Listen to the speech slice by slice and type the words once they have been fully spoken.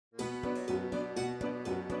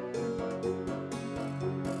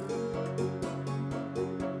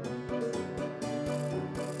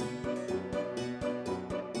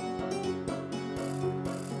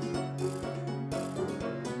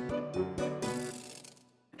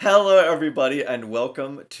Hello, everybody, and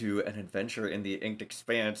welcome to an adventure in the Inked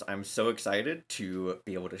Expanse. I'm so excited to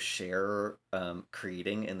be able to share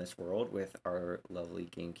creating in this world with our lovely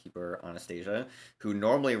gamekeeper, Anastasia, who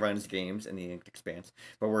normally runs games in the Inked Expanse,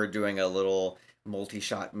 but we're doing a little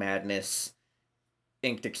multi-shot madness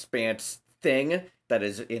Inked Expanse thing that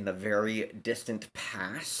is in the very distant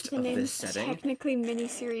past The of this name's setting. technically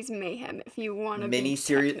miniseries mayhem if you want to be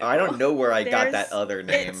Mini-series. I technical. don't know where I got that There's other it's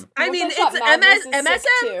name. I mean Multi-shot it's madness is sick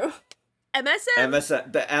MSM too. MSM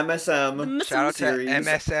MSM, the MSM Shout out to series.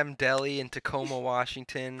 MSM Deli in Tacoma,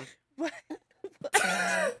 Washington. what? Is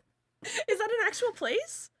that an actual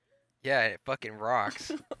place? Yeah, it fucking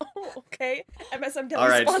rocks. Oh, okay. MSM Deli All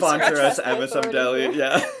right, sponsor us, Trust the MSM authority Deli. here.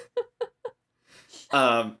 Yeah.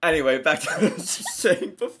 Anyway, back to what I was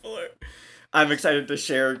saying before. I'm excited to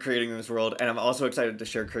share creating this world, and I'm also excited to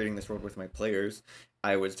share creating this world with my players.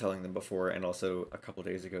 I was telling them before, and also a couple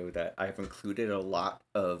days ago, that I've included a lot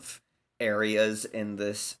of areas in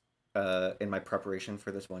this, in my preparation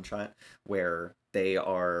for this one shot, where they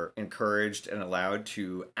are encouraged and allowed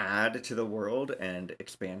to add to the world and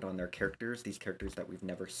expand on their characters, these characters that we've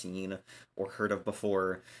never seen or heard of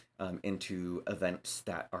before, into events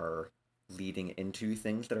that are leading into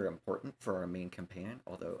things that are important for our main campaign,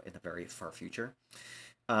 although in the very far future.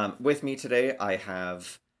 With me today, I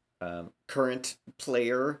have current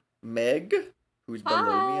player Meg, who's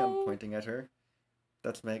below me. I'm Hi. pointing at her.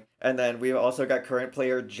 That's Meg. And then we've also got current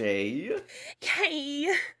player Jay.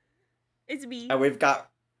 Hey, it's me. And we've got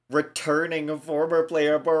returning former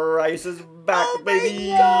player Bryce is back, Oh my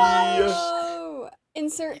baby! gosh! Oh,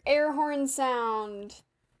 insert air horn sound.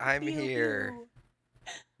 I'm Pew, here. pew.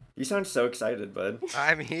 You sound so excited, bud.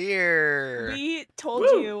 I'm here. We told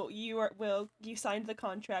Woo! you signed the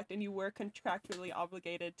contract and you were contractually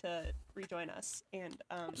obligated to rejoin us, and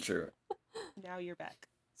It's true. now you're back.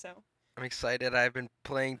 So I'm excited. I've been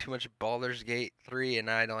playing too much Baldur's Gate 3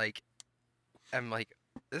 and I'm like,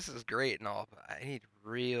 this is great and all, but I need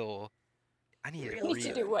I need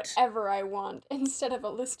to do whatever I want instead of a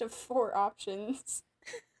list of 4 options.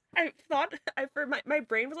 I thought my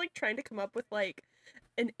brain was like trying to come up with like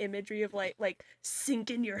an imagery of like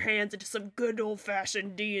sinking your hands into some good old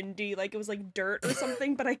fashioned D&D, like it was like dirt or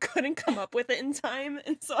something, but I couldn't come up with it in time,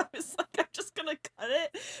 and so I was like, I'm just gonna cut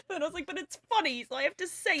it. But I was like, but it's funny, so I have to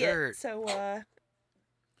say Dirt. it. So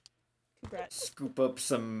congrats. Scoop up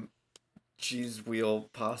some cheese wheel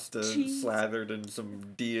pasta Cheese. slathered in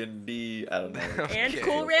some D&D. I don't know. what And Okay.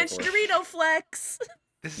 Cool Ranch Dorito Flex.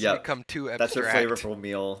 This has Yep. become too That's your abstract. flavorful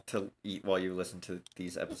meal to eat while you listen to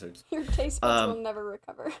these episodes. Your taste buds will never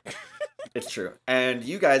recover. It's true. And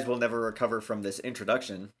you guys will never recover from this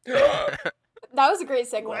introduction. That was a great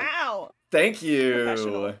segue. Wow. Thank you.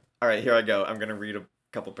 Professional. All right, here I go. I'm going to read a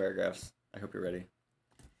couple paragraphs. I hope you're ready.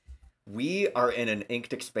 We are in an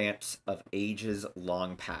inked expanse of ages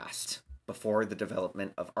long past, before the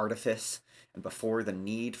development of artifice and before the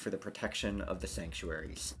need for the protection of the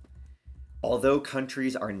sanctuaries. Although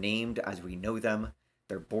countries are named as we know them,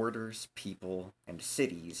 their borders, people, and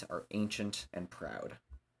cities are ancient and proud.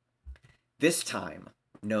 This time,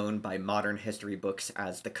 known by modern history books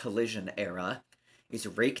as the Collision Era, is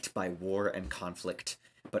raked by war and conflict,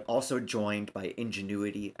 but also joined by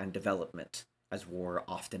ingenuity and development, as war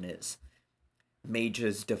often is.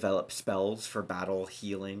 Mages develop spells for battle,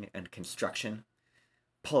 healing, and construction.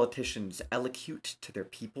 Politicians elocute to their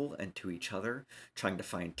people and to each other, trying to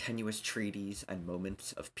find tenuous treaties and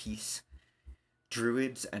moments of peace.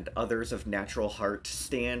 Druids and others of natural heart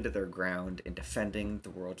stand their ground in defending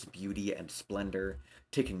the world's beauty and splendor,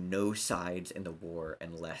 taking no sides in the war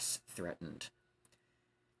unless threatened.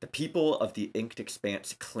 The people of the Inked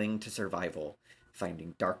Expanse cling to survival,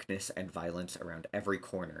 finding darkness and violence around every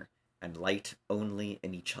corner, and light only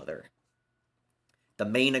in each other. The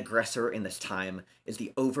main aggressor in this time is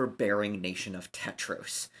the overbearing nation of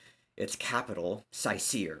Tetros. Its capital,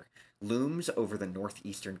 Sicir, looms over the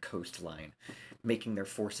northeastern coastline, making their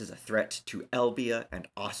forces a threat to Elbia and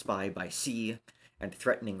Osbai by sea, and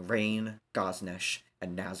threatening Rain, Goznesh,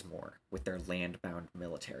 and Nazmor with their land-bound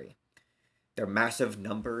military. Their massive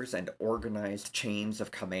numbers and organized chains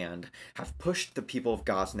of command have pushed the people of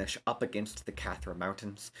Goznesh up against the Cathra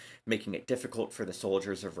Mountains, making it difficult for the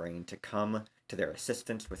soldiers of Rain to come to their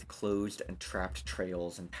assistance with closed and trapped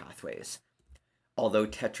trails and pathways. Although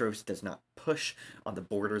Tetros does not push on the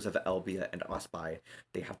borders of Elbia and Osbai,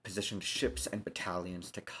 they have positioned ships and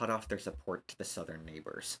battalions to cut off their support to the southern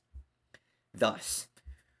neighbors. Thus,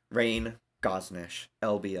 Rain, Goznesh,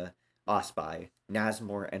 Elbia, Osbai,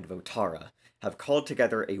 Nazmor, and Votara have called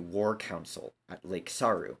together a war council at Lake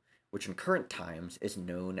Saru, which in current times is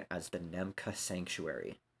known as the Nemka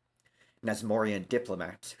Sanctuary. Nasmorian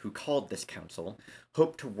diplomats who called this council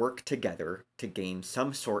hoped to work together to gain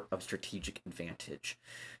some sort of strategic advantage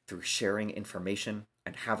through sharing information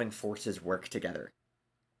and having forces work together.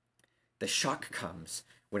 The shock comes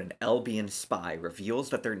when an Elbian spy reveals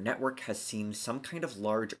that their network has seen some kind of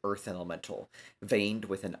large earth elemental, veined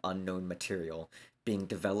with an unknown material, being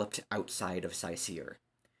developed outside of Sicir.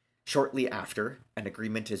 Shortly after, an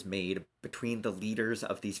agreement is made between the leaders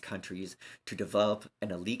of these countries to develop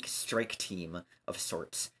an elite strike team of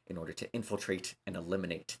sorts in order to infiltrate and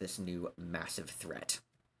eliminate this new massive threat.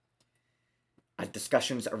 As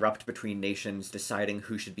discussions erupt between nations deciding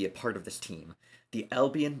who should be a part of this team, the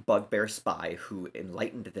Elbian bugbear spy who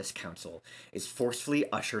enlightened this council is forcefully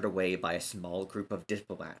ushered away by a small group of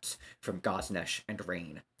diplomats from Gaznesh and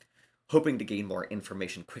Rain. Hoping to gain more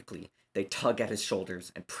information quickly, they tug at his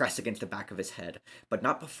shoulders and press against the back of his head, but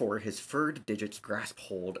not before his furred digits grasp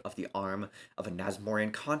hold of the arm of a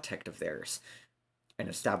Nasmorian contact of theirs and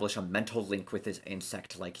establish a mental link with his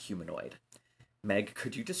insect-like humanoid. Meg,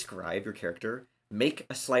 could you describe your character? Make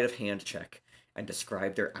a sleight of hand check and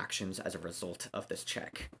describe their actions as a result of this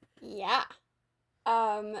check. Yeah.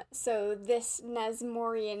 So this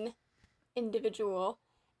Nasmorian individual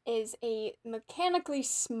is a mechanically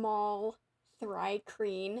small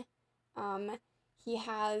thri-kreen. He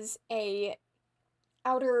has a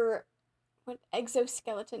outer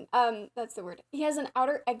exoskeleton. That's the word. He has an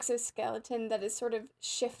outer exoskeleton that is sort of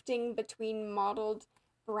shifting between mottled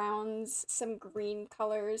browns, some green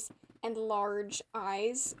colors, and large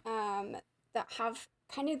eyes. That have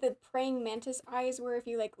kind of the praying mantis eyes, where if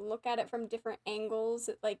you like look at it from different angles,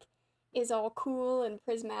 it like is all cool and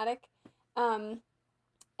prismatic.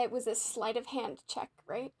 It was a sleight of hand check,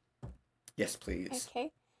 right? Yes, please.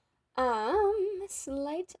 Okay.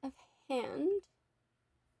 Sleight of hand,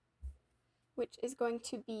 which is going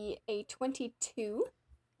to be a 22.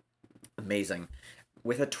 Amazing.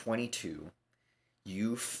 With a 22,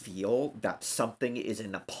 you feel that something is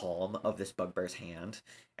in the palm of this bugbear's hand,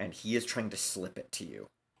 and he is trying to slip it to you.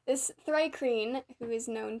 This thri-kreen, who is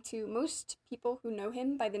known to most people who know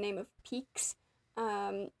him by the name of Peaks,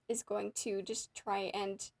 is going to just try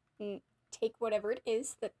and take whatever it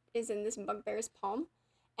is that is in this bugbear's palm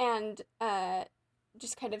and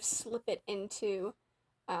just kind of slip it into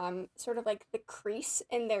sort of like the crease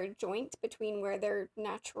in their joint between where their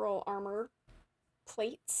natural armor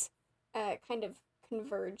plates kind of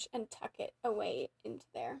converge and tuck it away into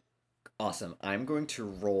there. Awesome. I'm going to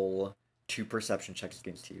roll 2 perception checks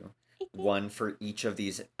against you. One for each of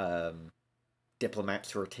these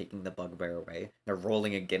diplomats who are taking the bugbear away. They're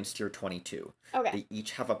rolling against your 22. Okay. They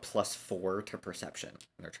each have a +4 to perception, and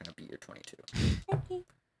they're trying to beat your 22. Okay.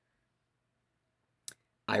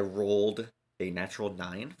 I rolled a natural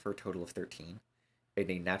 9 for a total of 13, and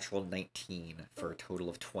a natural 19 for a total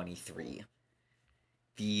of 23.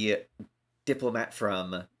 The diplomat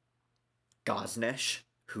from Gaznesh,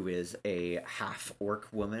 who is a half-orc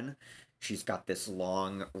woman, she's got this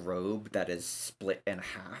long robe that is split in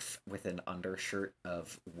half with an undershirt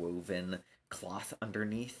of woven cloth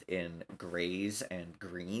underneath in grays and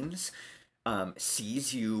greens,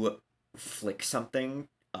 sees you flick something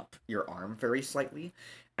up your arm very slightly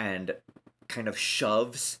and kind of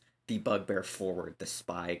shoves the bugbear forward, the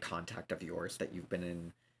spy contact of yours that you've been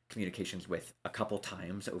in communications with a couple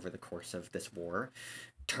times over the course of this war,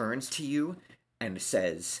 turns to you and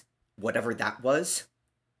says, whatever that was,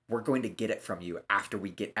 we're going to get it from you after we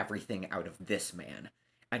get everything out of this man.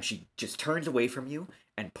 And she just turns away from you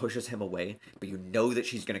and pushes him away, but you know that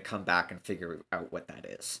she's going to come back and figure out what that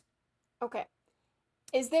is. Okay.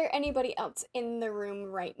 Is there anybody else in the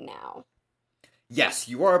room right now? Yes,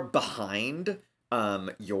 you are behind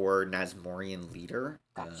your Nasmorian leader.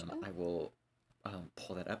 Gotcha. I will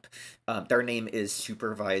pull that up. Their name is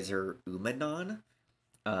Supervisor Umanon.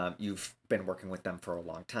 You've been working with them for a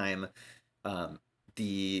long time.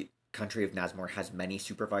 The country of Nasmor has many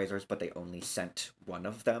supervisors, but they only sent one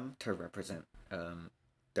of them to represent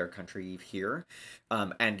their country here.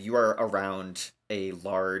 And you are around a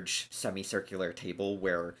large semicircular table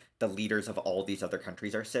where the leaders of all these other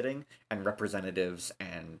countries are sitting, and representatives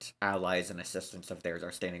and allies and assistants of theirs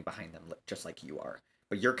are standing behind them, just like you are.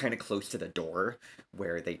 But you're kind of close to the door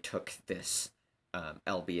where they took this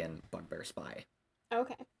Elbian bugbear spy.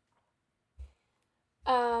 Okay.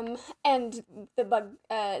 And the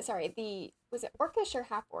was it orcish or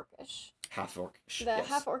half orcish? Half orcish. The yes.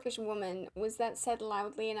 half orcish woman, was that said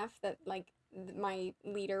loudly enough that like my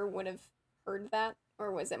leader would have heard that,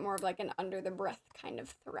 or was it more of like an under the breath kind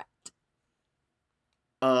of threat?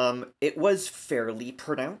 It was fairly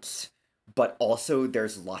pronounced, but also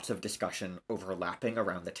there's lots of discussion overlapping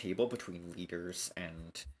around the table between leaders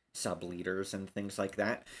and sub leaders and things like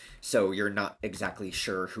that. So you're not exactly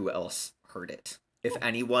sure who else heard it. If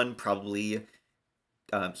anyone, probably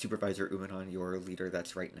Supervisor Umanon, your leader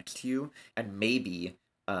that's right next to you, and maybe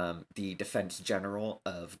the defense general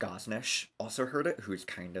of Gaznesh also heard it, who's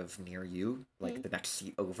kind of near you, like the next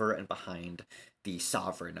seat over and behind the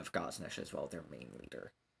sovereign of Gaznesh as well, their main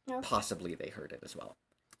leader. Okay. Possibly they heard it as well.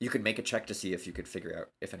 You could make a check to see if you could figure out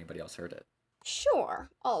if anybody else heard it. Sure,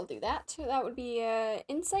 I'll do that. That would be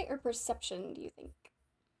insight or perception, do you think?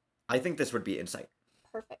 I think this would be insight.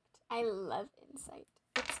 Perfect. I love insight.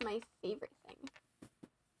 It's my favorite thing.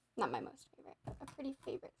 Not my most favorite, but a pretty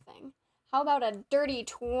favorite thing. How about a dirty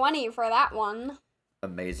 20 for that one?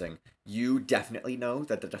 Amazing. You definitely know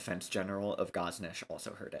that the defense general of Gaznesh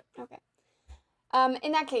also heard it. Okay.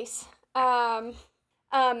 In that case,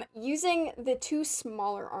 using the two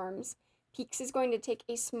smaller arms, Peaks is going to take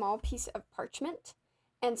a small piece of parchment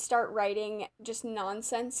and start writing just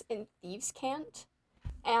nonsense in thieves' cant,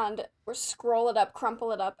 and or scroll it up,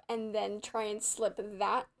 crumple it up, and then try and slip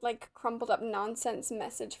that like crumpled up nonsense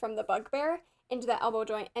message from the bugbear into the elbow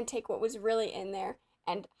joint and take what was really in there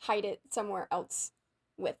and hide it somewhere else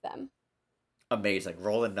with them. Amazing.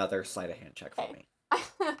 Roll another sleight of hand check for Okay. me.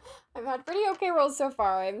 I've had pretty okay rolls so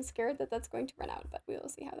far. I'm scared that that's going to run out, but we will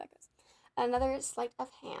see how that goes. Another sleight of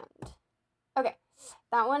hand. Okay,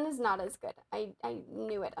 that one is not as good. I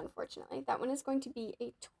knew it, unfortunately. That one is going to be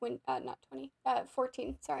a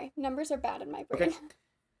 14. Sorry, numbers are bad in my brain. Okay.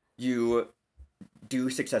 You do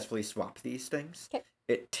successfully swap these things. Okay.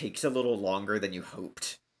 It takes a little longer than you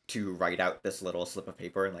hoped to write out this little slip of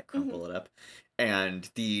paper and like crumple it up. And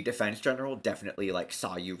the defense general definitely like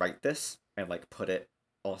saw you write this and like put it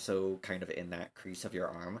also kind of in that crease of your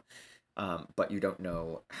arm. But you don't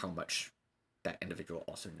know how much that individual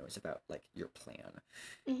also knows about like your plan.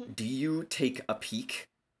 Do you take a peeks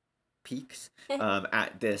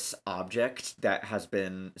at this object that has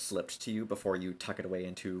been slipped to you before you tuck it away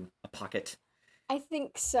into a pocket? I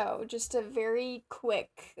think so. Just a very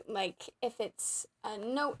quick, like, if it's a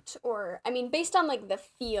note or, I mean, based on like the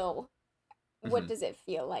feel, what does it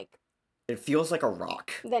feel like? It feels like a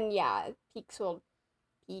rock. Then yeah, Peaks will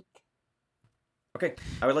peek. Okay,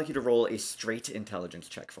 I would like you to roll a straight intelligence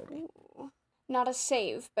check for me. Ooh. Not a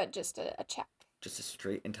save, but just a check. Just a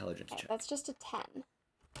straight intelligence Okay, check. that's just a 10.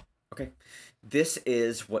 Okay. This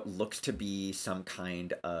is what looks to be some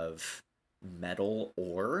kind of metal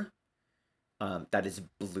ore that is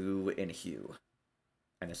blue in hue.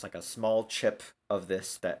 And it's like a small chip of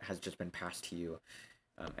this that has just been passed to you,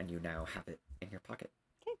 and you now have it in your pocket.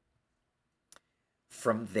 Okay.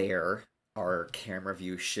 From there, our camera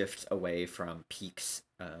view shifts away from Peaks,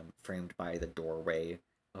 framed by the doorway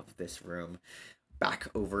of this room, back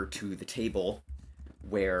over to the table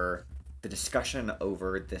where the discussion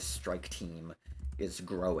over this strike team is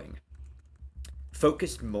growing.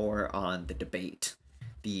 Focused more on the debate,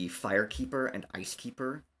 the Firekeeper and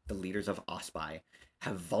Icekeeper, the leaders of Osbai,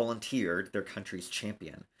 have volunteered their country's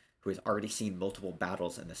champion, who has already seen multiple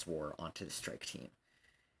battles in this war, onto the strike team.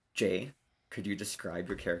 Jay, could you describe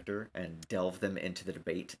your character and delve them into the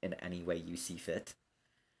debate in any way you see fit?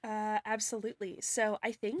 Absolutely. So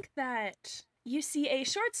I think that you see a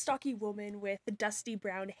short, stocky woman with dusty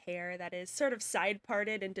brown hair that is sort of side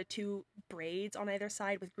parted into two braids on either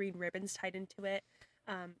side with green ribbons tied into it.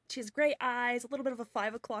 She has gray eyes, a little bit of a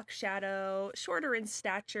 5 o'clock shadow, shorter in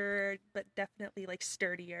stature, but definitely like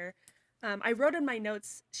sturdier. I wrote in my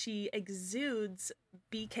notes she exudes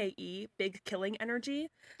BKE, big killing energy.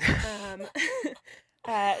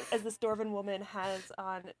 As this dwarven woman has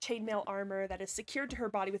on chainmail armor that is secured to her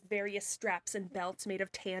body with various straps and belts made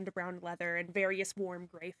of tanned brown leather and various warm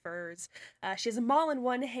gray furs. She has a maul in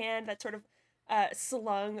one hand that's sort of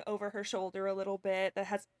slung over her shoulder a little bit that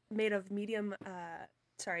has made of medium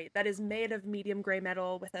that is made of medium gray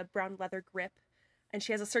metal with a brown leather grip, and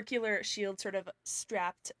she has a circular shield sort of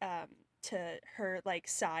strapped to her like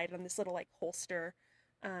side on this little like holster.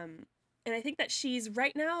 And I think that she's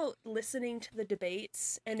right now listening to the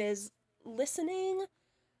debates and is listening,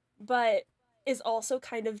 but is also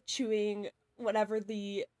kind of chewing whatever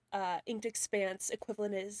the Inked Expanse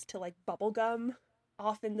equivalent is to like bubblegum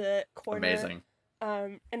off in the corner. Amazing.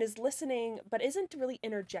 And is listening, but isn't really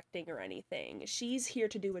interjecting or anything. She's here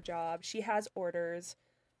to do a job. She has orders.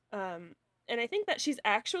 And I think that she's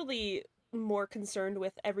actually more concerned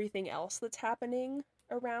with everything else that's happening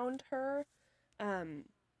around her.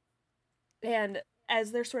 And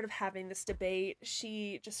as they're sort of having this debate,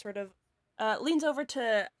 she just sort of leans over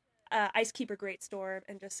to Icekeeper Greatstorm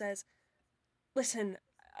and just says, listen,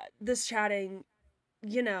 this chatting,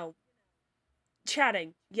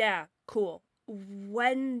 chatting, yeah, cool.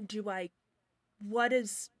 What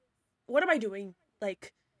is what am I doing?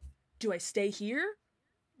 Like, do I stay here?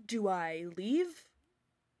 Do I leave?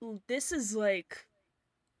 This is like,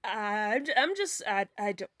 I'm just, I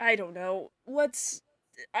don't know.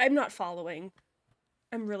 I'm not following.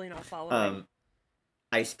 I'm really not following. Um,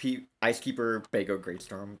 Icekeeper Bago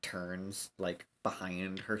Greatstorm turns like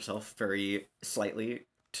behind herself very slightly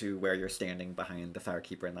to where you're standing behind the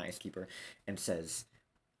Firekeeper and the Icekeeper and says,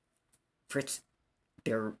 Fritz,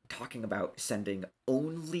 they're talking about sending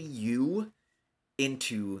only you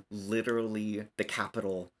into literally the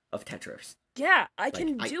capital of Tetris. Yeah, I Like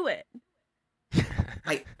can do it.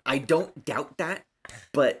 I don't doubt that,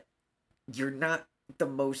 but you're not the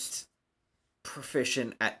most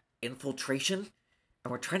proficient at infiltration,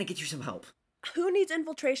 and we're trying to get you some help. Who needs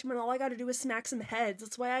infiltration when all I gotta do is smack some heads?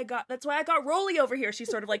 That's why I got Rolly over here. She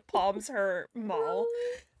sort of like palms her maul.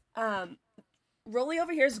 Rolly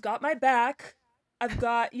over here's got my back. I've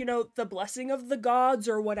got, the blessing of the gods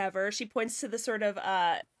or whatever. She points to this sort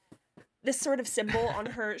of symbol on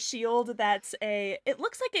her shield that's it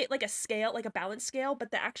looks like a scale, like a balance scale,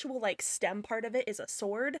 but the actual like stem part of it is a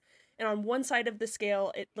sword. And on one side of the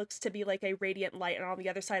scale it looks to be like a radiant light, and on the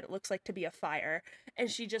other side it looks like to be a fire. And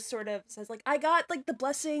she just sort of says like, I got like the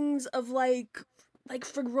blessings of like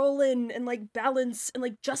Frigrolin and like balance and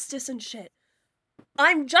like justice and shit.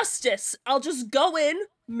 I'm justice. I'll just go in,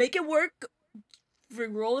 make it work.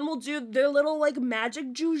 Frigrolin will do their little like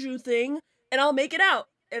magic juju thing, and I'll make it out.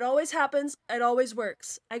 It always happens. It always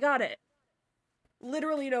works. I got it.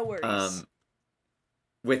 Literally no worries.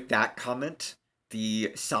 With that comment,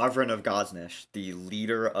 the sovereign of Gosnish, the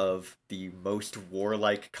leader of the most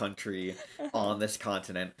warlike country on this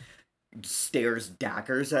continent, stares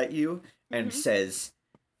daggers at you and says,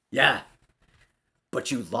 "Yeah,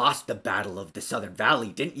 but you lost the battle of the Southern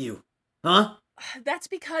Valley, didn't you? Huh?" That's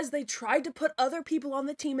because they tried to put other people on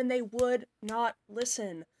the team and they would not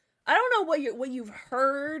listen. I don't know what you've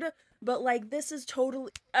heard, but like this is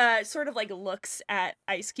totally sort of like looks at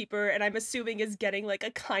Icekeeper, and I'm assuming is getting like a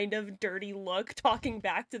kind of dirty look talking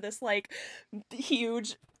back to this like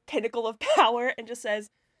huge pinnacle of power, and just says,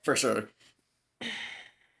 For sure.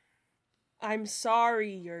 "I'm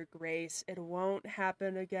sorry, Your Grace. It won't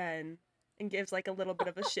happen again." And gives like a little bit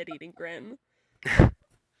of a shit-eating grin.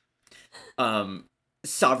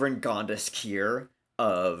 Sovereign Gondis Kier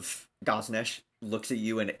of Gosnesh looks at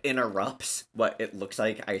you and interrupts what it looks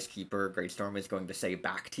like Icekeeper Greatstorm is going to say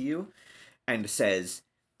back to you and says,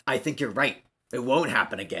 "I think you're right. It won't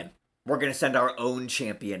happen again. We're going to send our own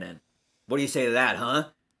champion in. What do you say to that, huh?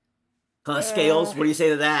 Huh, Scales? What do you say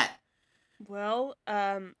to that?" Well,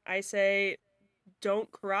 I say, don't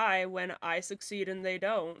cry when I succeed and they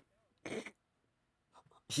don't.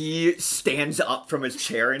 He stands up from his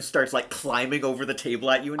chair and starts like climbing over the table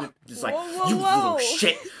at you and is like, Whoa, "You whoa. little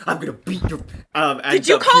shit! I'm gonna beat your." And Did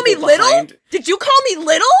you call me people little? behind- Did you call me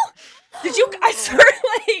little? Did you? I swear,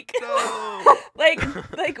 like, No.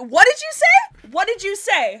 like, what did you say? What did you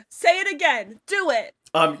say? Say it again. Do it.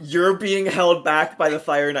 You're being held back by the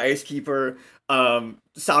Fire and Ice Keeper.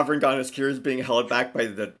 Sovereign Goddess is being held back by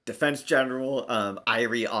the Defense General,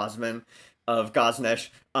 Irie Osman of Gosnesh.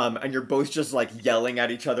 And you're both just like yelling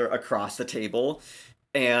at each other across the table.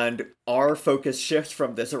 And our focus shifts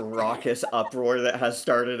from this raucous uproar that has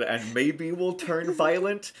started and maybe will turn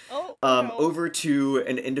violent Oh, no. over to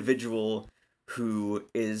an individual who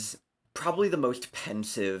is probably the most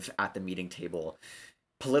pensive at the meeting table.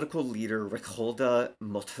 Political leader Ricolda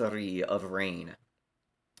Motari of Rain.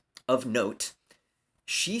 Of note,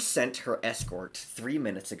 she sent her escort 3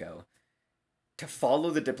 minutes ago to follow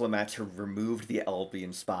the diplomats who removed the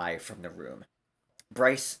Albion spy from the room.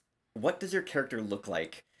 Bryce, what does your character look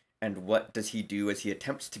like, and what does he do as he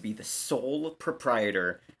attempts to be the sole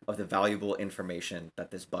proprietor of the valuable information that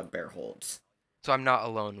this bugbear holds? So I'm not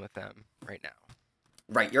alone with them right now.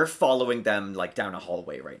 Right, you're following them like down a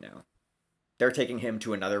hallway right now. They're taking him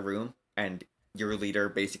to another room, and your leader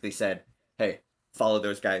basically said, "Hey, follow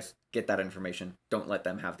those guys, get that information, don't let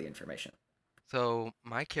them have the information." So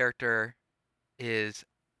my character is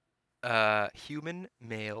a human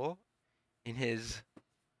male in his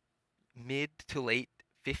mid to late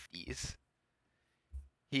 50s.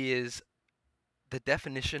 He is the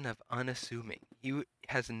definition of unassuming. He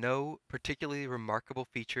has no particularly remarkable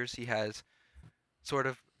features. He has sort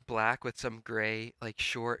of black with some gray, like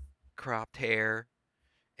short cropped hair.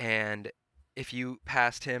 And if you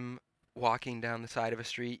passed him walking down the side of a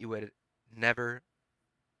street, you would never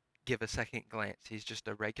give a second glance. He's just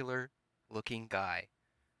a regular looking guy.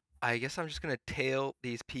 I guess I'm just gonna tail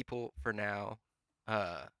these people for now,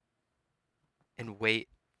 uh, and wait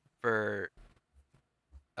for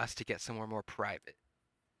us to get somewhere more private.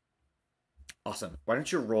 Awesome. Why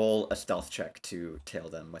don't you roll a stealth check to tail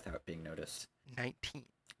them without being noticed? 19.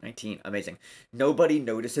 19. Amazing. Nobody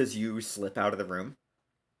notices you slip out of the room.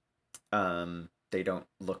 They don't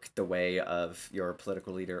look the way of your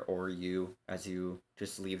political leader or you as you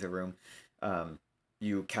just leave the room.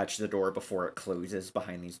 You catch the door before it closes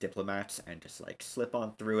behind these diplomats and just like slip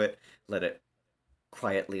on through it, let it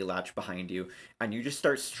quietly latch behind you, and you just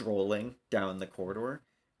start strolling down the corridor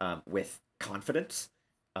with confidence,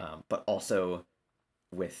 but also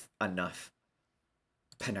with enough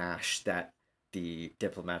panache that the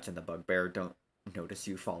diplomats and the bugbear don't notice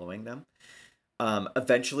you following them.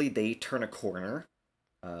 Eventually, they turn a corner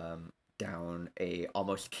down a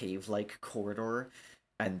almost cave-like corridor,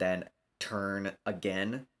 and then turn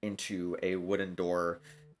again into a wooden door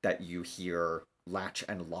that you hear latch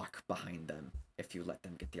and lock behind them if you let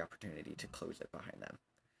them get the opportunity to close it behind them.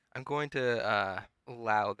 I'm going to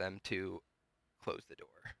allow them to close the door.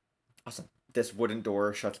 Awesome. This wooden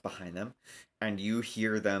door shuts behind them, and you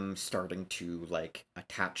hear them starting to like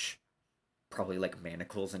attach probably like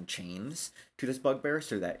manacles and chains to this bugbear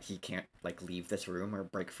so that he can't like leave this room or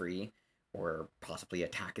break free or possibly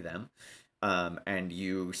attack them. And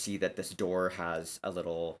you see that this door has a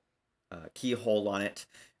little keyhole on it,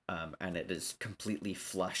 and it is completely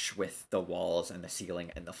flush with the walls and the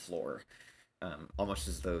ceiling and the floor, almost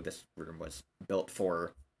as though this room was built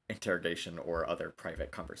for interrogation or other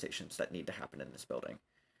private conversations that need to happen in this building.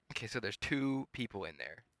 Okay, so there's 2 people in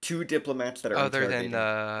there. 2 diplomats that are Other than interrogating,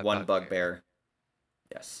 the one bugbear. bugbear.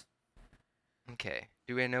 Yes. Okay.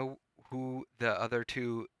 Do we know who the other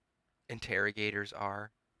 2 interrogators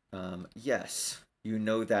are? Yes. You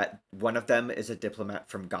know that one of them is a diplomat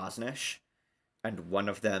from Gosnish, and one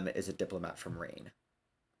of them is a diplomat from Rain.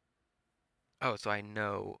 Oh, so I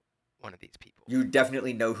know one of these people. You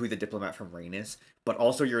definitely know who the diplomat from Rain is, but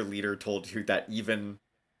also your leader told you that even,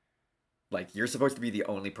 like, you're supposed to be the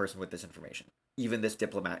only person with this information. Even this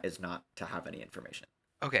diplomat is not to have any information.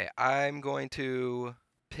 Okay, I'm going to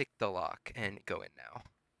pick the lock and go in now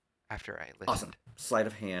after I listened. Awesome. Sleight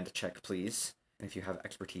of hand check, please. And if you have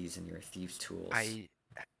expertise in your thieves' tools. I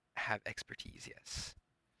have expertise, yes.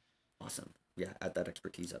 Awesome. Yeah, add that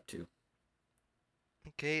expertise up too.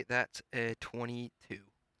 Okay, that's a 22.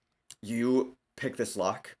 You pick this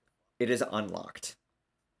lock. It is unlocked.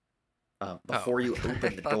 Before you I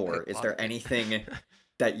open the thought door, they is there locked it. anything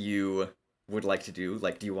that you would like to do?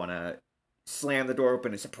 Like, do you want to slam the door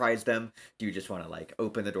open and surprise them? Do you just want to, like,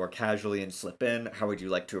 open the door casually and slip in? How would you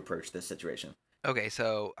like to approach this situation? Okay,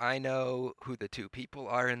 so I know who the 2 people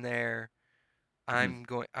are in there.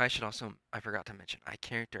 Mhm. I should also, I forgot to mention, my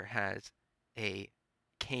character has a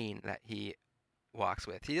cane that he walks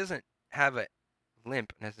with. He doesn't have a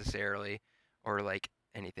limp necessarily or like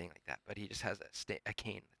anything like that, but he just has a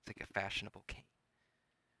cane. It's like a fashionable cane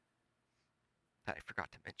that I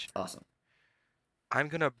forgot to mention. Awesome. I'm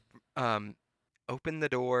gonna open the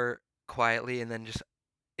door quietly and then just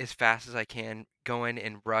as fast as I can go in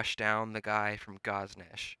and rush down the guy from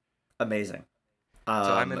Gosnesh. Amazing. So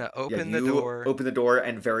I'm gonna Yeah, open the you door. open the door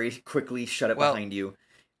and very quickly shut it Well, behind you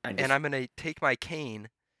and and just, I'm gonna take my cane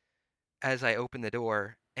as I open the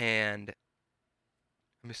door, and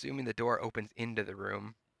I'm assuming the door opens into the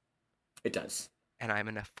room, it does. and I'm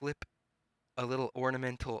gonna flip a little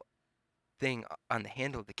ornamental thing on the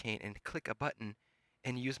handle of the cane and click a button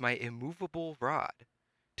and use my immovable rod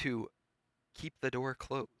to keep the door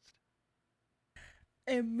closed.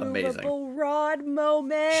 Amazing. Immovable rod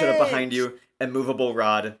moment. Shut it behind you, immovable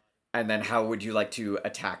rod, and then how would you like to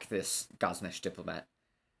attack this Gosnish diplomat?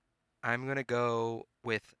 I'm gonna go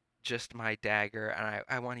with just my dagger, and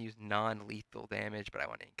I want to use non-lethal damage, but I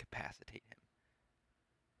want to incapacitate him.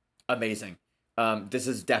 Amazing. This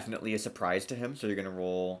is definitely a surprise to him, so you're gonna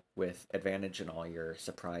roll with advantage and all your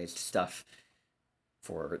surprised stuff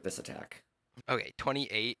for this attack. Okay,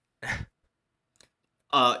 28.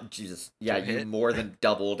 Jesus. Yeah, To you hit? more than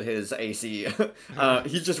doubled his AC.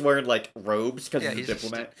 He's just wearing like robes because Yeah, he's a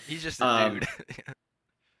diplomat. he's just a Um, dude.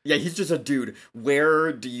 yeah, he's just a dude.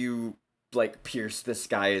 Where do you like pierce this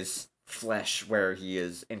guy's flesh where he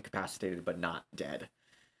is incapacitated but not dead?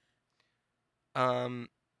 um,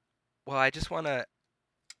 well, I just wanna.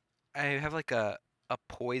 I have like a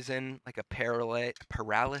poison, like a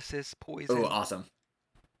paralysis Oh, poison. awesome.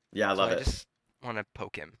 Yeah, I So love I it. just want to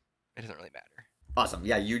poke him. It doesn't really matter. Awesome.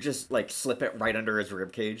 Yeah, you just like slip it right under his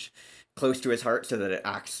rib cage, close to his heart, so that it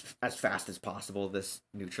acts as fast as possible. This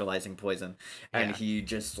neutralizing poison, and Yeah. he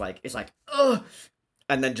just like is like, ugh,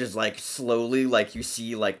 and then just like slowly, like you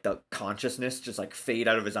see like the consciousness just like fade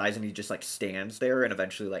out of his eyes, and he just like stands there, and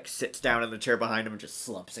eventually like sits down in the chair behind him and just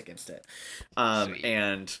slumps against it. Sweet.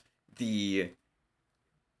 And the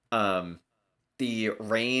um The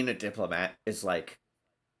Rain diplomat is like,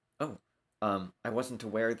 oh, I wasn't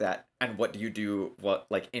aware that. And what do you do? What,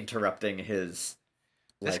 like, interrupting his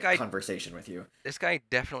This like guy conversation with you? this guy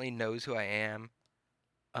definitely knows who I am.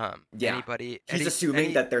 Yeah, Anybody, he's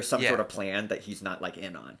assuming that there's some sort yeah, of plan that he's not like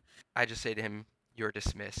in on. I just say to him, "You're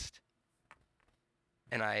dismissed,"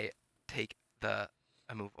 and I take the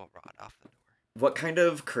immovable rod off the door. What kind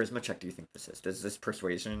of charisma check do you think this is? Is this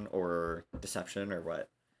persuasion or deception or what?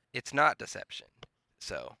 It's not deception,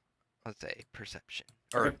 so let's say perception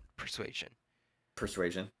or Okay. persuasion.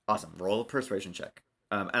 Persuasion. Awesome. Roll a persuasion check.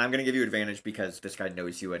 And I'm gonna give you advantage because this guy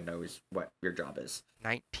knows you and knows what your job is.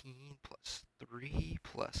 19 plus 3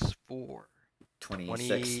 plus 4.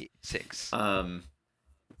 26. 26.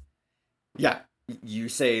 Yeah. You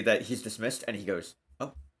say that he's dismissed, and he goes,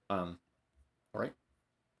 "Oh, all right,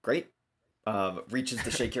 great." Reaches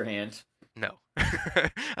to shake your hand. No.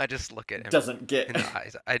 I just look at him Doesn't get in the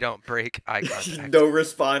eyes. I don't break eye contact. no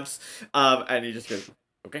response. And he just goes,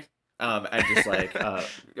 "Okay." And just like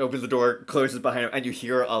opens the door, closes behind him, and you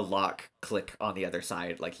hear a lock click on the other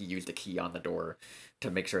side, like he used a key on the door to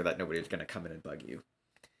make sure that nobody was gonna come in and bug you.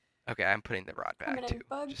 Okay, I'm putting the rod I'm back gonna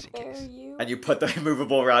too, just in bugbear case. you. And you put the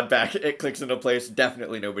movable rod back. It clicks into place.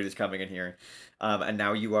 Definitely nobody's coming in here. And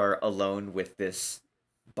now you are alone with this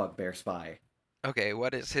bugbear spy. Okay,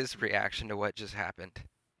 what is his reaction to what just happened?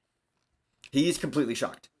 He's completely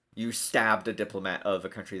shocked. You stabbed a diplomat of a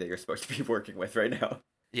country that you're supposed to be working with right now.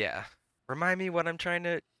 Yeah. Remind me what I'm trying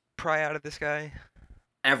to pry out of this guy?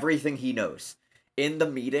 Everything he knows. In the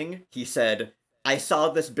meeting, he said, "I saw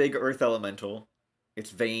this big earth elemental. It's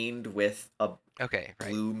veined with a Okay, right.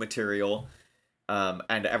 blue material."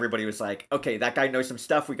 And everybody was like, "Okay, that guy knows some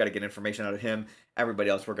stuff. We got to get information out of him." Everybody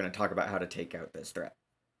else, we're going to talk about how to take out this threat.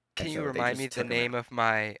 Can And you so they remind me just the took him name out. of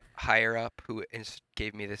my higher up who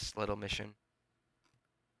gave me this little mission?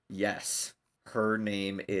 Yes. Her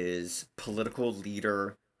name is political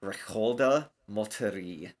leader Recholda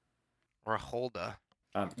Molteri. Raholda.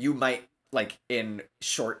 You might, like, in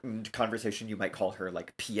shortened conversation, you might call her,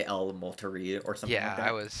 like, PL Molteri or something Yeah, like that.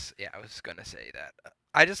 I was gonna say that.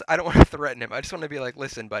 I don't want to threaten him. I just want to be like,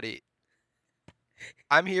 listen, buddy,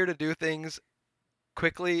 I'm here to do things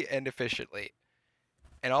quickly and efficiently.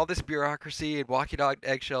 And all this bureaucracy and walkie dog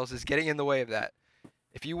eggshells is getting in the way of that.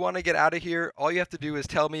 If you want to get out of here, all you have to do is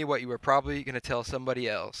tell me what you were probably going to tell somebody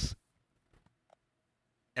else.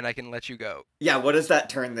 And I can let you go. Yeah, what does that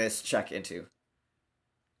turn this check into?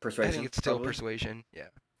 Persuasion? I think it's still probably? persuasion. Yeah,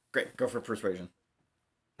 Great, go for persuasion.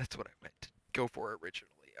 that's what I meant to go for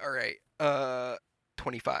originally. All right.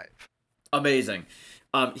 25. Amazing.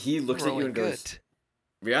 He looks at you Rolling and goes,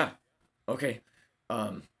 good. "Yeah, okay.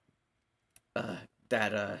 Um,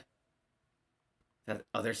 that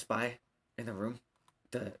other spy in the room,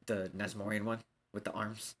 the Nesmorian one with the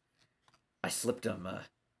arms, I slipped him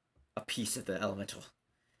a piece of the elemental.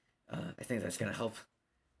 I think that's gonna help.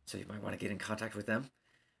 So you might want to get in contact with them.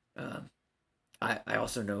 I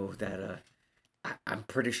also know that I'm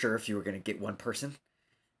pretty sure if you were gonna get one person,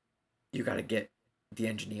 you got to get the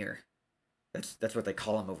engineer. That's what they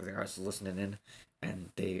call him over there. I was listening in,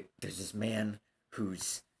 and there's this man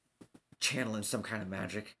who's channeling some kind of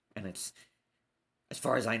magic, and it's, as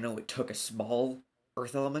far as I know, it took a small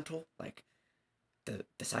earth elemental, like the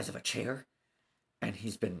size of a chair, and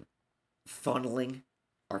he's been funneling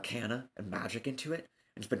arcana and magic into it,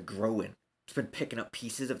 and it's been growing. It's been picking up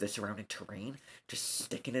pieces of the surrounding terrain, just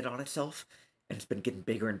sticking it on itself, and it's been getting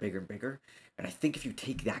bigger and bigger and bigger. And I think if you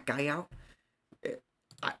take that guy out,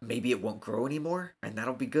 maybe it won't grow anymore, and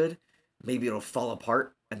that'll be good. Maybe it'll fall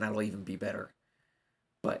apart, and that'll even be better.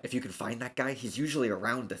 But if you can find that guy, he's usually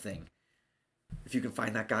around the thing. If you can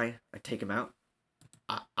find that guy and take him out,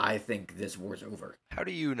 I think this war's over. How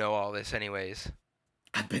do you know all this, anyways?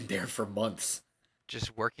 I've been there for months.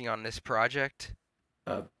 Just working on this project?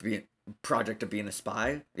 Project of being a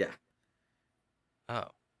spy? Yeah. Oh.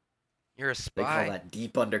 You're a They call spy? that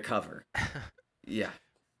deep undercover. Yeah.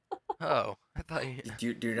 Oh, I thought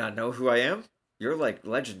you... Do you not know who I am? You're like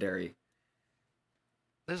legendary.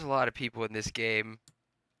 There's a lot of people in this game.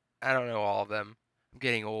 I don't know all of them. I'm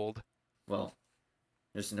getting old. Well,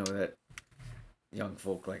 just know that young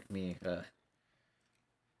folk like me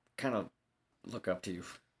kind of look up to you.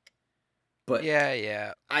 But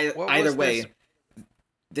Yeah. What either was way, this-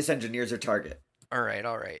 this engineer's your target. All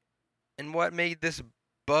right. And what made this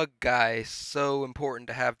bug guy so important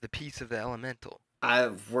to have the piece of the elemental?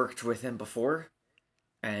 I've worked with him before,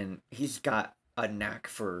 and he's got a knack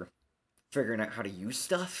for figuring out how to use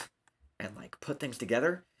stuff and like put things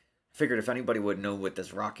together. Figured if anybody would know what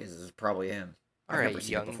this rock is, it's probably him. All I've never right,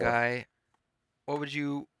 seen it young before. guy. What would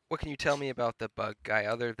you what can you tell me about the bug guy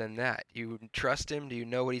other than that? You trust him? Do you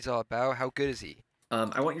know what he's all about? How good is he?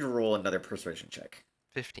 I want you to roll another persuasion check.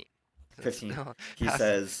 15. So it 15. still He has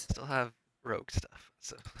says, still have rogue stuff.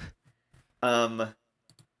 So um,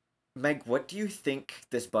 Meg, what do you think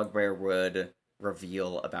this bugbear would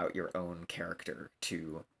reveal about your own character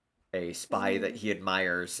to a spy that he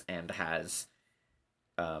admires and has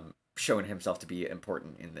shown himself to be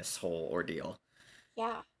important in this whole ordeal?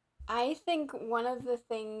 Yeah. I think one of the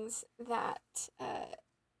things that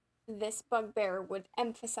this bugbear would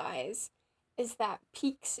emphasize is that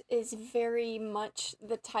Peaks is very much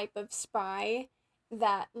the type of spy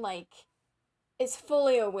that, like, is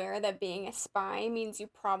fully aware that being a spy means you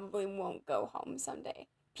probably won't go home someday.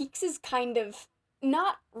 Peaks is kind of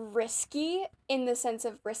not risky in the sense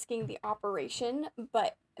of risking the operation,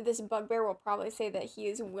 but this bugbear will probably say that he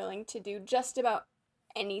is willing to do just about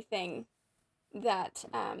anything that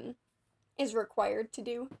is required to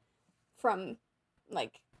do from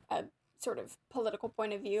like a sort of political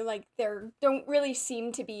point of view. Like there don't really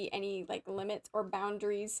seem to be any like limits or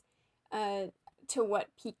boundaries uh, to what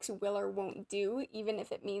Peaks will or won't do, even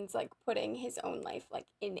if it means like putting his own life like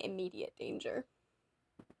in immediate danger.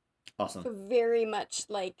 Awesome. So very much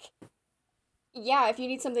like, yeah, if you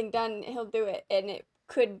need something done, he'll do it, and it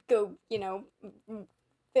could go,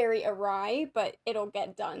 very awry, but it'll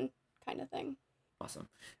get done, kind of thing. Awesome.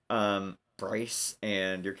 Bryce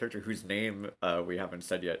and your character whose name we haven't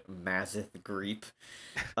said yet, Mazeth Greep.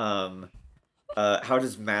 Um, how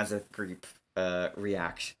does Mazeth Greep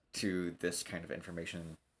react to this kind of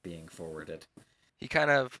information being forwarded? he kind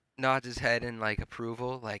of nods his head in like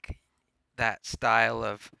approval, like that style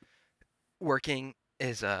of working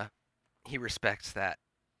is he respects that.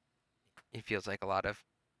 He feels like a lot of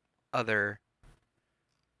other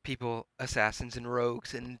people, assassins and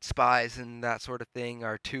rogues and spies and that sort of thing,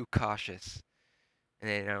 are too cautious, and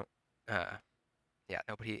they don't. Yeah,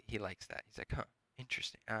 no, but he likes that. He's like, huh,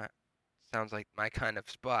 interesting. Sounds like my kind of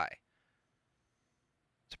spy.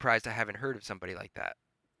 Surprised I haven't heard of somebody like that.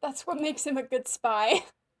 That's what makes him a good spy.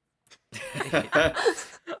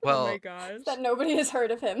 Oh my Well, gosh. That nobody has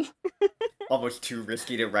heard of him. Almost too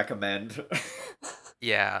risky to recommend.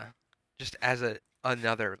 yeah, just as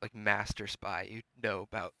another like master spy, you know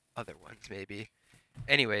about other ones maybe.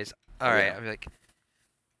 Anyways, all Oh right. yeah. I'm like,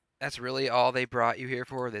 that's really all they brought you here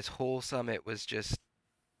for. This whole summit was just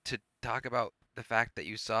to talk about the fact that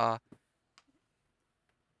you saw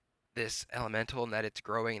this elemental and that it's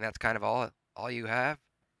growing. And that's kind of all you have.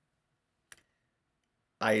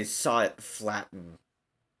 I saw it flatten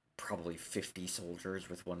probably 50 soldiers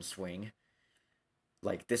with one swing.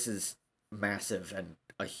 Like, this is massive and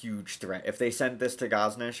a huge threat. If they sent this to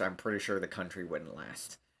Gaznish, I'm pretty sure the country wouldn't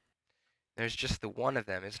last. There's just the one of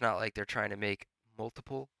them. It's not like they're trying to make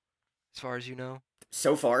multiple, as far as you know.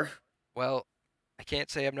 So far, Well, I can't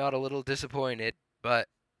say I'm not a little disappointed, but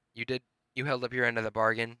you did you held up your end of the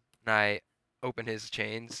bargain, and I open his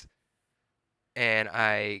chains and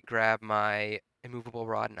I grab my immovable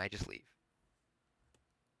rod and I just leave.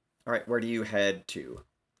 all right, where do you head to?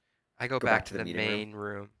 I go Go back back to to the the meeting room? main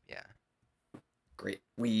room. Yeah. Great.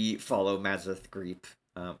 We follow Mazeth Greep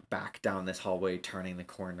back down this hallway, turning the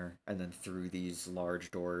corner, and then through these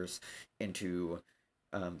large doors into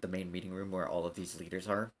the main meeting room where all of these leaders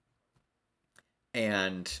are.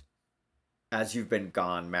 And as you've been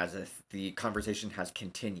gone, Mazeth, the conversation has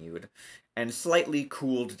continued and slightly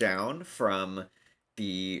cooled down from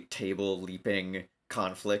the table leaping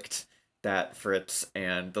conflict that Fritz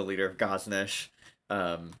and the leader of Gaznesh.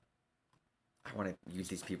 I want to use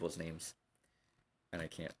these people's names, and I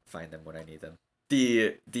can't find them when I need them.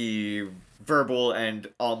 The verbal and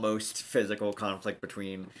almost physical conflict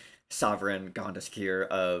between Sovereign Gondaskir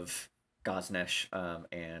of Gaznesh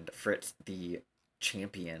and Fritz, the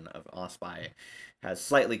champion of Ospai, has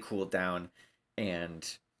slightly cooled down,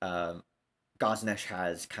 and Gaznesh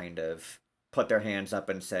has kind of put their hands up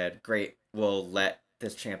and said, "Great, we'll let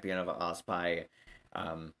this champion of Ospai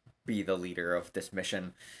be the leader of this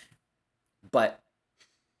mission." But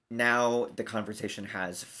now the conversation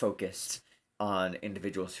has focused on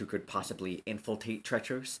individuals who could possibly infiltrate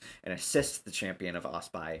Tretros and assist the champion of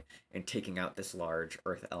Ospai in taking out this large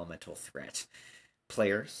earth elemental threat.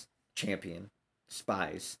 Players, champion,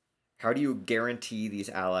 spies, how do you guarantee these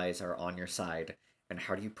allies are on your side, and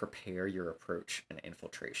how do you prepare your approach and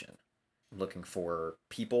infiltration? I'm looking for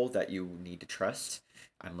people that you need to trust.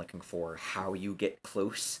 I'm looking for how you get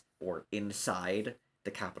close or inside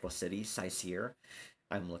the capital city, Saisir.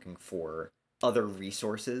 I'm looking for other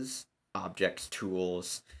resources, objects,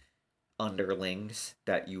 tools, underlings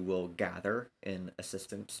that you will gather in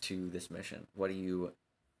assistance to this mission. What do you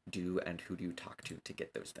do, and who do you talk to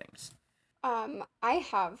get those things? I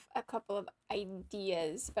have a couple of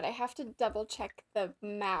ideas, but I have to double check the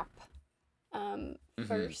map Mm-hmm.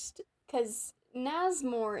 first, because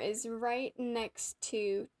Nazmor is right next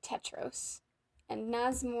to Tetros, and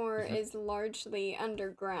Nazmor Mm-hmm. is largely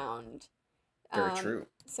underground. Very true.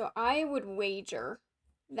 So I would wager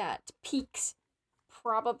that Peaks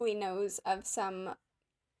probably knows of some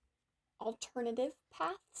alternative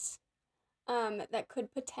paths that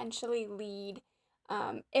could potentially lead,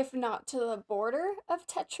 if not to the border of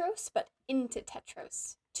Tetros, but into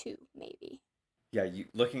Tetros too, maybe. Yeah, you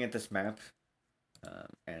looking at this map,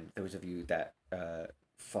 and those of you that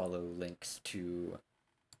follow links to,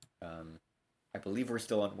 um, I believe we're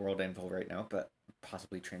still on World Anvil right now, but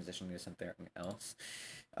possibly transitioning to something else.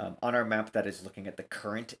 On our map that is looking at the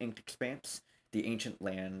current inked expanse, the ancient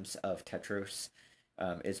lands of Tetros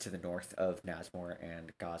is to the north of Nazmor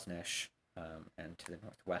and Goznesh, and to the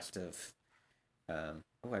northwest of.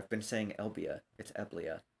 Oh, I've been saying Elbia. It's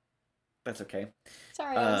Eblia. That's okay.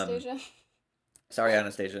 Sorry, Um, Anastasia. Sorry,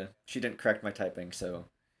 Anastasia. She didn't correct my typing, so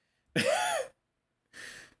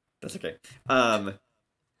that's okay. Um,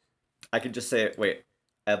 I can just say it. Wait,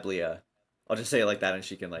 Eblia. I'll just say it like that, and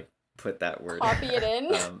she can like put that word Copy it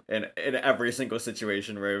in. in every single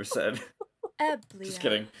situation where I've said. Just Eblia.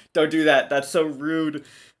 kidding. Don't do that. That's so rude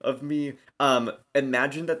of me.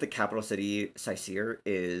 Imagine that the capital city, Saisir,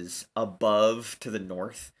 is above to the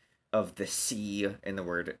north of the sea in the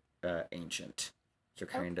word ancient. So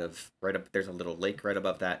kind Okay. of right up. There's a little lake right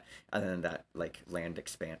above that, and then that like land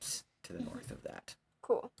expanse to the north of that.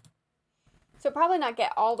 Cool. So probably not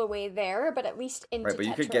get all the way there, but at least Right, into but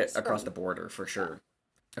you could get Tetros across the from. border for Yeah. sure.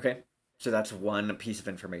 Okay, so that's one piece of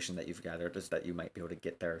information that you've gathered is that you might be able to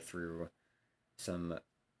get there through some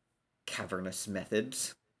cavernous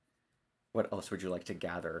methods. What else would you like to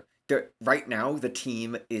gather? Right now, the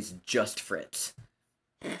team is just Fritz.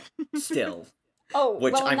 Still. Oh,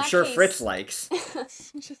 Which well, in I'm that sure Fritz case, likes.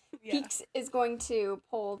 Just, yeah. Peaks is going to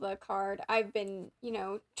pull the card. I've been,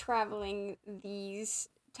 traveling these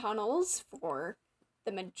tunnels for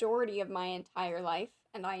the majority of my entire life,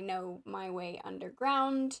 and I know my way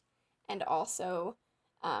underground, and also,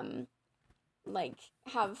 um, like,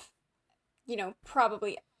 have,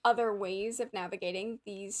 probably other ways of navigating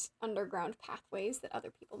these underground pathways that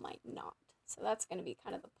other people might not. So that's going to be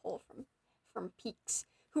kind of the pull from Peaks,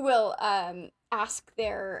 who will ask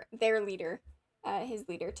their leader, his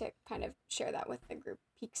leader, to kind of share that with the group.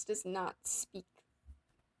 Peaks does not speak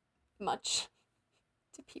much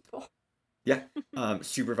to people. Yeah.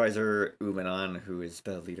 Supervisor Umanon, who is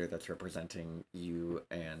the leader that's representing you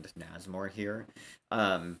and Nasmor here,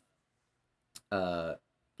 um, uh,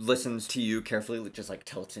 listens to you carefully, just like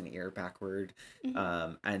tilts an ear backward,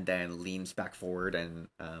 Mm-hmm. and then leans back forward and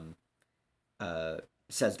uh,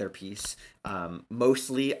 says their piece,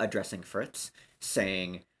 mostly addressing Fritz,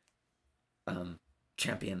 saying,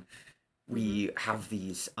 Champion, Mm-hmm. we have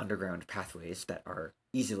these underground pathways that are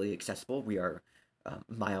easily accessible. We are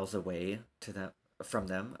miles away to them from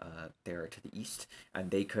them. They're to the east, and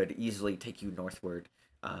they could easily take you northward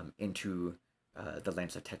into the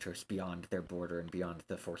lands of Tetros beyond their border and beyond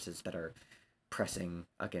the forces that are pressing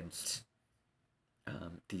against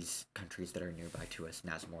these countries that are nearby to us,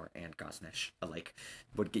 Nazmor and Goznesh alike,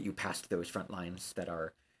 would get you past those front lines that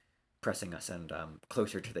are pressing us and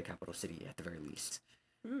closer to the capital city at the very least.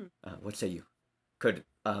 Mm. What say you? Could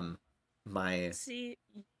my See,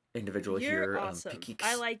 individual you're here awesome. Pikix?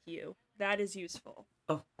 I like you. That is useful.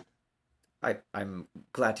 Oh, I'm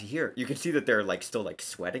glad to hear. You can see that they're like still like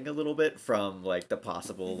sweating a little bit from like the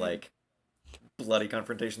possible Mm-hmm. like bloody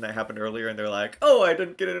confrontation that happened earlier, and they're like, "Oh, I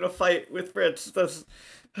didn't get in a fight with Fritz. That's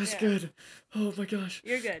Yeah, good. Oh my gosh."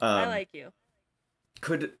 you're good. I Um, like you.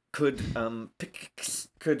 could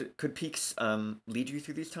Peaks lead you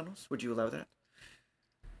through these tunnels? Would you allow that?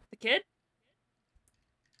 The kid?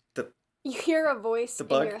 The You hear a voice the in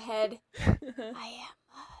bug? your head. I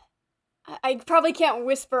am. I probably can't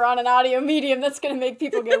whisper on an audio medium. That's gonna make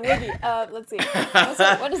people get wiggy. Let's see.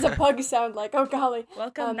 What does a bug sound like? Oh golly.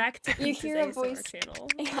 Welcome back to You Peaks' hear a ASMR voice. channel.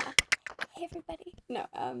 Yeah. Hey everybody. No.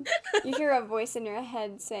 You hear a voice in your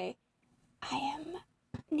head say, "I am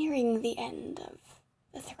nearing the end of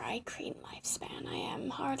the Thrycreen lifespan. I am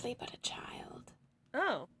hardly but a child."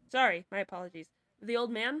 Oh, sorry. My apologies. The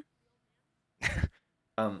old man?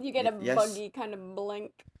 You get a Yes. buggy kind of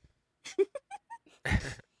blink.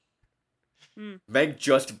 Hmm. Meg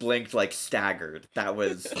just blinked like staggered. That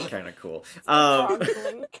was kind of cool. It's the frog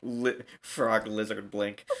blink. Frog lizard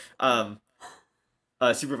blink.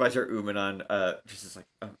 Supervisor Umanon just is like,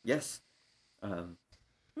 yes. Um,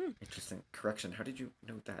 Interesting. Correction. How did you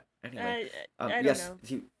know that? Anyway, I don't yes,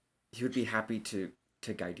 know. he would be happy to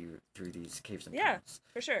guide you through these caves and Yeah, tunnels.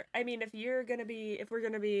 for sure. I mean, if we're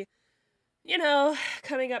gonna be,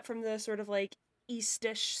 coming up from the sort of like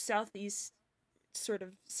eastish, southeast sort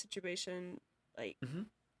of situation, like Mm-hmm.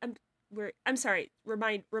 I'm sorry,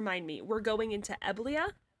 remind me, we're going into Eblia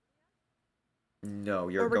No,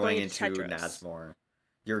 or you're we're going going into into Tetros? Nazmor.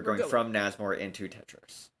 You're We're going going from Nazmor into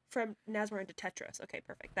Tetris. from Nazmor into Tetros. Okay,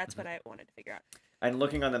 perfect. That's Mm-hmm. what I wanted to figure out. And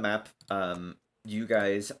looking on the map, you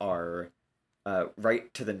guys are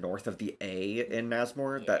right to the north of the A in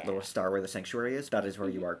Nazmor, that little Yeah. star where the sanctuary is. That is where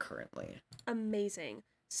you Mhm. are currently. Amazing.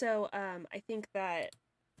 So, I think that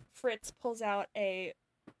Fritz pulls out a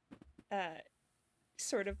uh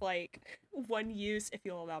sort of like one use, if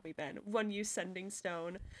you'll allow me, Ben, one use sending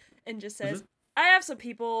stone, and just says, Mm-hmm. I have some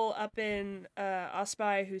people up in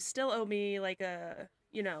Ospi who still owe me like a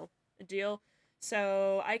deal.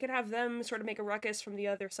 So I could have them sort of make a ruckus from the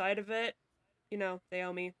other side of it. They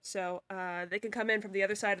owe me. So they can come in from the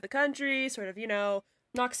other side of the country, sort of,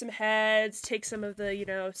 knock some heads, take some of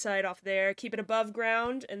the, side off there, keep it above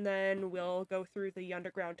ground, and then we'll go through the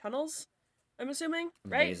underground tunnels, I'm assuming,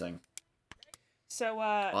 right? Amazing. So,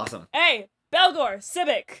 Awesome. hey, Belgor,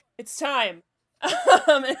 Civic, it's time.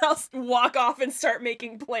 And I'll walk off and start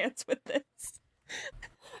making plans with this. Like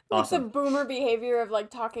the Awesome. boomer behavior of like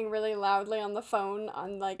talking really loudly on the phone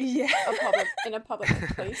on like Yeah. in a public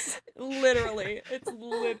place. Literally, it's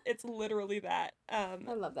literally that. I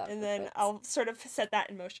love that. And for then Fritz. I'll sort of set that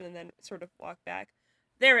in motion and then sort of walk back.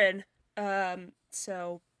 They're in.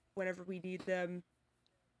 So whenever we need them,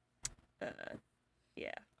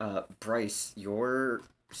 yeah. Bryce, your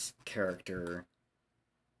character,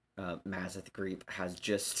 Mazeth Greep, has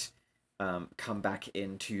just come back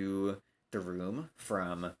into the room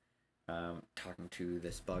from talking to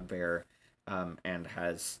this bugbear, and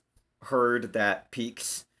has heard that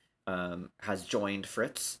Peaks has joined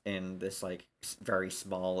Fritz in this like very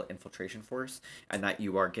small infiltration force, and that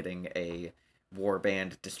you are getting a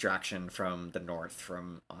warband distraction from the north,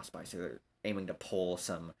 from Ospi. So they're aiming to pull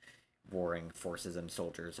some warring forces and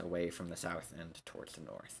soldiers away from the south and towards the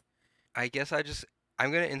north. I guess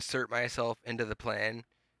I'm gonna insert myself into the plan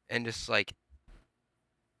and just like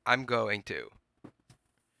I'm going to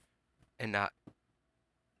and not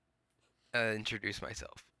introduce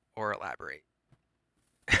myself or elaborate.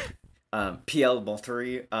 PL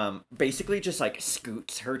Multery basically just like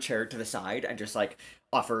scoots her chair to the side and just like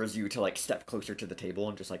offers you to like step closer to the table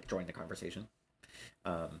and just like join the conversation.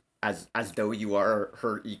 As though you are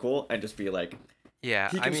her equal, and just be like, Yeah,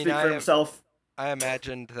 he I can mean speak for himself. I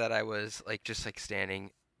imagined that I was like just like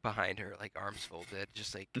standing behind her, like arms folded,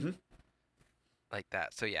 just Mhm. like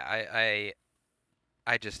that. So yeah,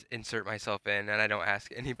 I just insert myself in, and I don't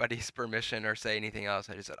ask anybody's permission or say anything else.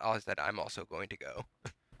 I said I'm also going to go.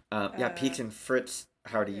 Yeah, Peaks and Fritz,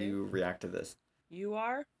 how do Okay. you react to this? You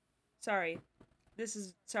are? Sorry.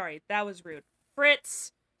 Sorry, that was rude.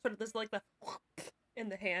 Fritz! Sort of this like the in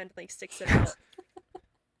the hand, like sticks it out.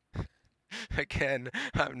 Again,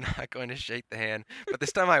 I'm not going to shake the hand, but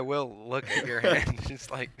this time I will look at your hand, just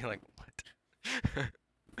like be like, what?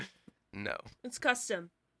 No. It's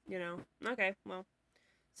custom, Okay, well,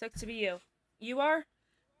 sucks to be you. You are?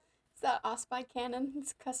 Is that Ospi cannon?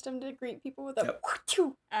 It's custom to greet people with a Yep.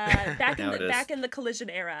 whoo-choo. Now it is. Back in the collision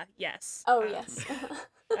era, yes. Oh yes.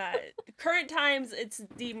 Current times, it's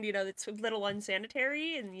deemed, it's a little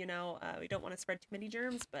unsanitary, and we don't want to spread too many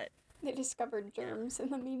germs, but They discovered germs in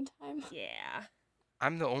the meantime. yeah.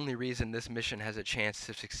 I'm the only reason this mission has a chance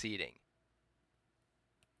of succeeding.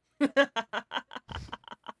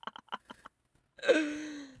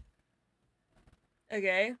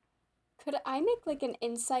 Okay. Could I make like an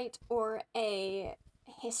insight or a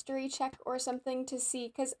history check or something to see?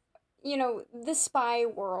 Because, the spy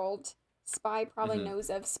world, spy probably Mhm. knows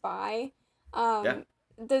of spy. Yeah.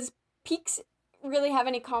 Does Peaks really have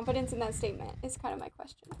any confidence in that statement? Is kind of my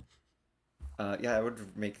question. Yeah, I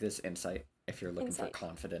would make this insight if you're looking Insight. for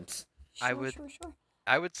confidence. I Sure, would- sure.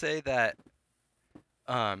 I would say that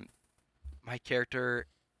my character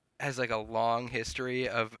has like a long history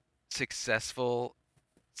of successful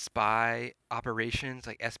spy operations,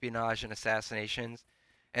 like espionage and assassinations,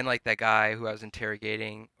 and like that guy who I was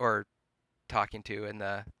interrogating or talking to in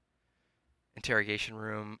the interrogation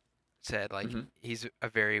room said like Mhm. he's a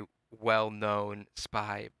very well-known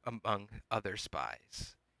spy among other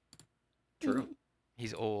spies. True. Mhm.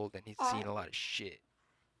 He's old and he's seen a lot of shit.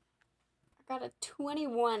 I got a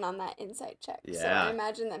 21 on that insight check. So Yeah. I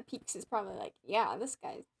imagine that Peaks is probably like, yeah, this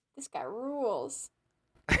guy rules.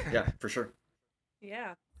 Yeah, for sure.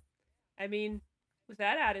 Yeah. I mean, with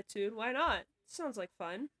that attitude, why not? Sounds like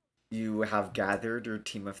fun. You have gathered your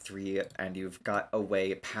team of three, and you've got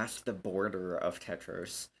away past the border of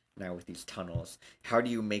Tetros now with these tunnels. How do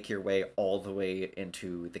you make your way all the way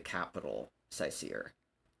into the capital, Sisir?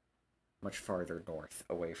 Much farther north,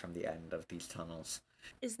 away from the end of these tunnels.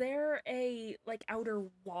 Is there a like outer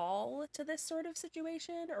wall to this sort of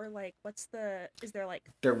situation, or like is there like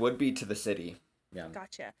There would be to the city. Yeah.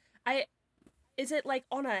 gotcha. I Is it like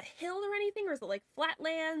on a hill or anything, or is it like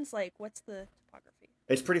flatlands? Like what's the topography?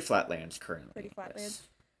 It's pretty flatlands currently. Pretty flatlands.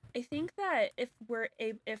 Yes. I think that if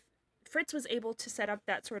Fritz was able to set up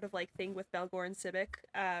that sort of like thing with Belgor and Simic,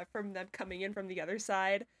 from them coming in from the other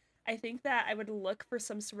side, I think that I would look for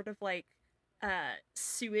some sort of like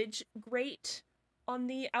sewage grate on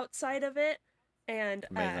the outside of it, and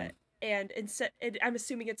Amazing. I'm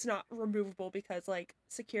assuming it's not removable because like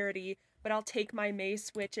security, but I'll take my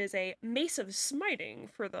mace, which is a mace of smiting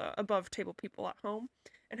for the above table people at home,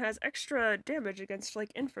 and has extra damage against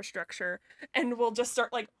like infrastructure, and we'll just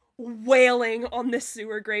start like wailing on this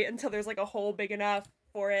sewer grate until there's like a hole big enough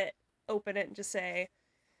for it. Open it and just say,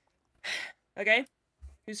 "Okay,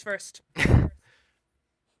 who's first?"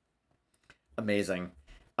 Amazing.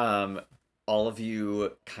 All of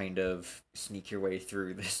you kind of sneak your way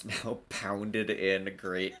through this now pounded in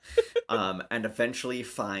grate, and eventually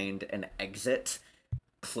find an exit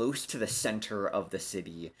close to the center of the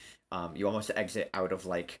city. You almost exit out of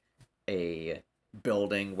like a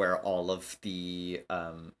building where all of the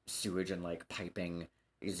sewage and like piping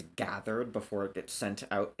is gathered before it gets sent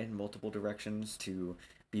out in multiple directions to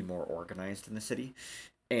be more organized in the city.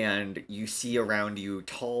 And you see around you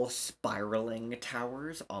tall spiraling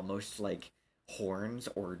towers, almost like horns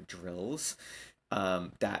or drills,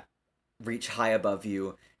 that reach high above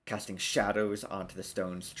you, casting shadows onto the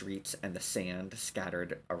stone streets and the sand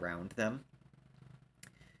scattered around them.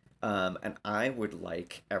 And I would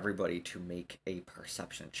like everybody to make a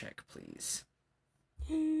perception check, please.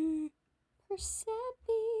 Persepi.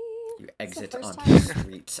 You It's the exit first onto time the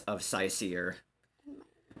streets of Sisir. in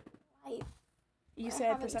my life You where I said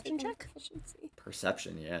haven't perception taken check? proficiency.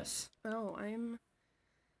 Perception, yes. Oh, I'm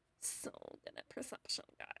so good at perception,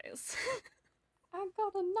 guys. I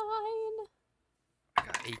got a 9. I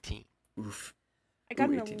got 18. Oof. I got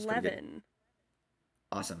Ooh, an 18's pretty good. 11.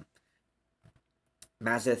 Awesome.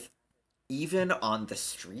 Mazith, even on the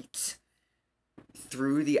streets,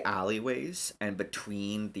 through the alleyways and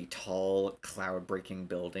between the tall cloud-breaking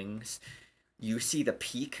buildings, you see the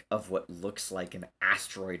peak of what looks like an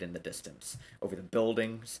asteroid in the distance. Over the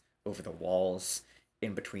buildings, over the walls,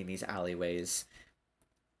 in between these alleyways,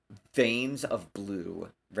 veins of blue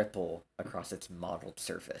ripple across its mottled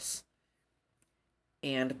surface.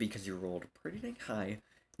 And because you rolled pretty dang high,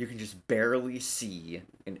 you can just barely see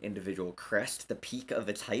an individual crest the peak of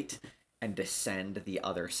its height and descend the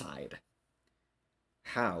other side.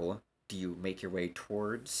 How do you make your way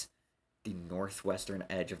towards the northwestern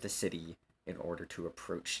edge of the city in order to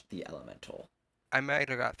approach the elemental? I might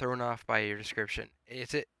have got thrown off by your description.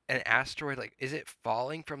 Is it an asteroid? Like, is it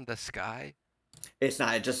falling from the sky? It's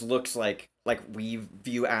not. It just looks like we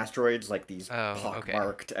view asteroids like these Oh, okay.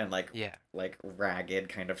 pockmarked and Yeah. like ragged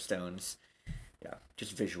kind of stones. Yeah,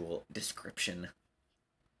 just visual description.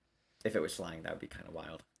 If it was flying, that would be kind of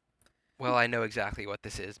wild. Well, I know exactly what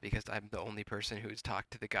this is because I'm the only person who's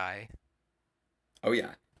talked to the guy. Oh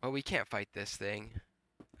yeah. Well, we can't fight this thing.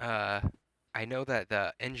 I know that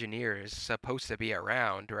the engineer is supposed to be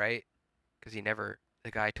around, right? Because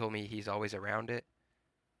the guy told me he's always around it.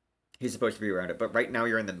 He's supposed to be around it, but right now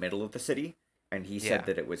you're in the middle of the city, and he said Yeah.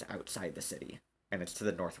 that it was outside the city, and it's to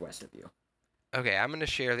the northwest of you. Okay, I'm going to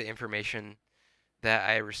share the information that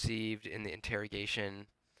I received in the interrogation,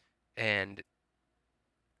 and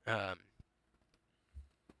um,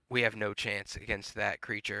 we have no chance against that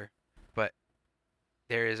creature, but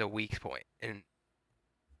there is a weak point, and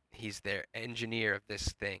he's their engineer of this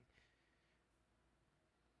thing.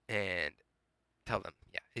 And tell them,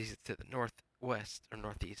 yeah, he's to the northwest or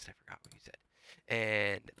northeast, I forgot what you said.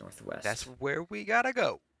 And Northwest. that's where we gotta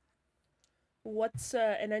go. What's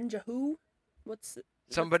an Enjahu? What's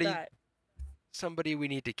Somebody that? Somebody we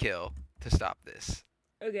need to kill to stop this.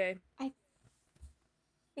 Okay. I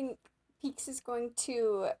think Peaks is going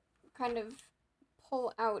to kind of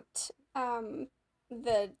pull out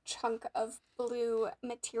the chunk of blue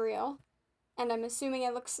material, and I'm assuming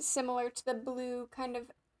it looks similar to the blue kind of,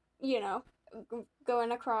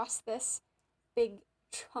 going across this big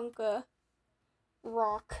chunk of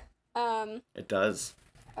rock. It does.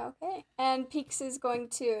 Okay. And Peaks is going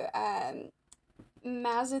to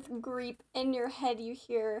Mazith Greep. In your head you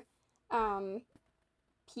hear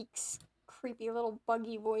Peaks' creepy little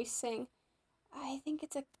buggy voice saying, I think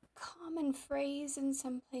it's a common phrase in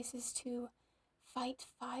some places to fight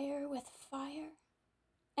fire with fire.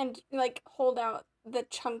 And, like, hold out the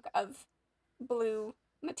chunk of blue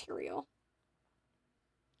material.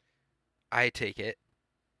 I take it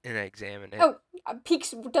and I examine it. Oh,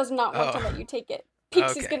 Peaks does not want to let you take it.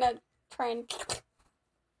 Peaks is Okay. gonna try and.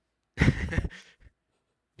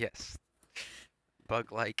 Yes.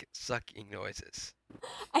 Bug-like sucking noises.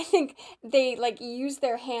 I think they, like, use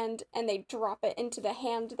their hand and they drop it into the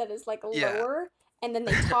hand that is, like, Yeah. lower, and then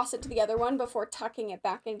they toss it to the other one before tucking it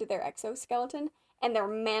back into their exoskeleton, and their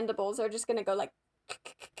mandibles are just gonna go, like.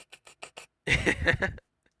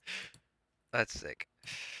 That's sick.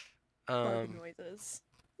 Bug noises.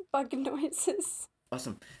 Bug noises.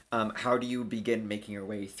 Awesome. How do you begin making your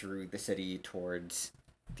way through the city towards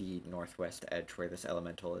the northwest edge where this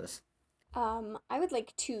elemental is? I would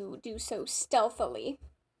like to do so stealthily.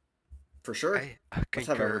 For sure. I Let's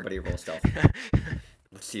have concur. everybody roll stealth.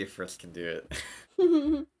 Let's see if Fritz can do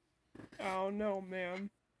it. Oh no, man.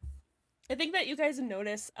 I think that you guys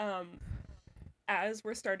notice, as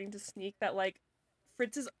we're starting to sneak, that like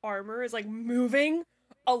Fritz's armor is like moving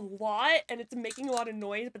a lot and it's making a lot of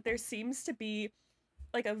noise, but there seems to be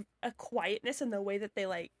like a quietness in the way that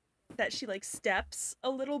that she like steps a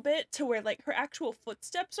little bit, to where like her actual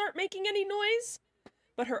footsteps aren't making any noise,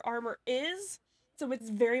 but her armor is. So it's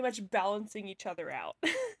very much balancing each other out.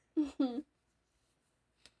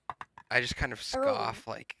 I just kind of scoff,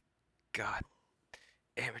 like, God,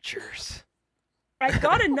 amateurs. I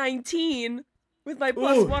got a 19 with my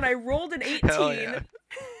 +1. I rolled an 18. Hell yeah.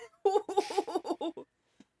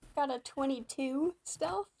 Got a 22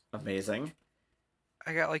 stealth. Amazing.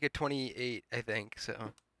 I got like a 28, I think, so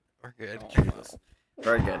we're good. Oh, wow.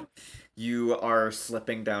 Very good. You are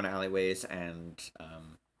slipping down alleyways and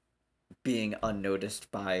being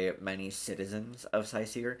unnoticed by many citizens of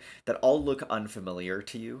Sicir that all look unfamiliar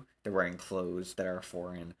to you. They're wearing clothes that are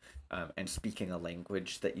foreign and speaking a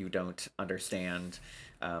language that you don't understand,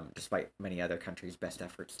 despite many other countries' best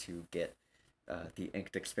efforts to get the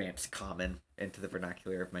Inked Expanse common into the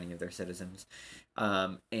vernacular of many of their citizens.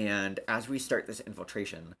 And as we start this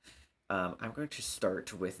infiltration, I'm going to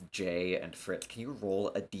start with Jay and Fritz. Can you roll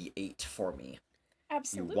a d8 for me?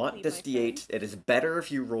 Absolutely. You want this d8. Friend. It is better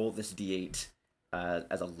if you roll this d8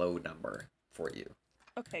 as a low number for you.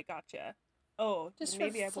 Okay, gotcha. Oh, Just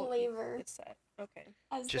maybe for I won't flavor. this set. Okay.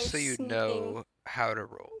 As Just so they're you sneaking. know how to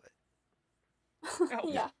roll it. Oh.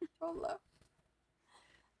 Yeah, roll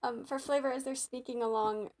low. For flavor, as they're sneaking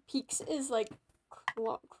along, Peaks is like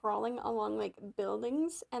crawling along like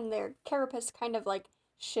buildings, and their carapace kind of like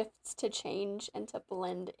shifts to change and to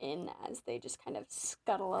blend in as they just kind of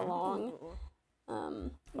scuttle along. Ooh.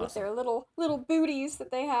 With their little booties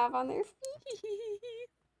that they have on their feet.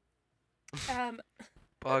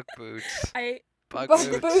 Bug boots. Bug Bug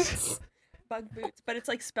boots. boots. Bug boots, but it's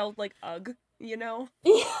like spelled like UGG, you know?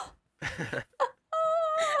 Yeah.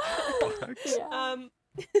 Bugs. Yeah.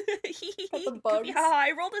 Got the bugs. Yeah,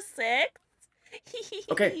 I rolled a 6.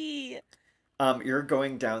 Okay. You're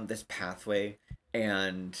going down this pathway,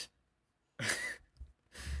 and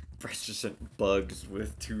Brett's just sent bugs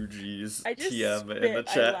with 2 G's I just TM spit. in the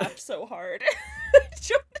chat. I laughed so hard. I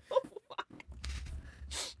don't know why.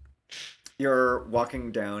 You're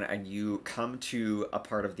walking down, and you come to a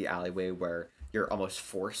part of the alleyway where you're almost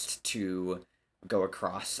forced to go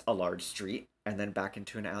across a large street and then back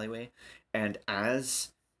into an alleyway. And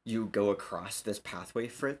as you go across this pathway,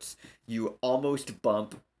 Fritz, you almost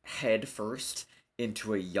bump head first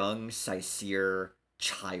into a young Sicir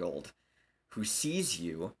child who sees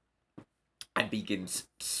you and begins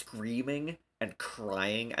screaming and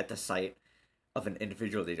crying at the sight of an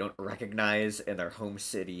individual they don't recognize in their home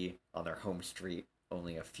city, on their home street,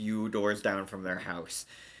 only a few doors down from their house.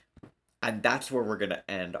 And that's where we're gonna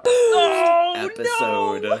end our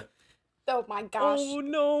episode. No! Oh my gosh. Oh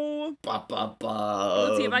no. Ba-ba-ba.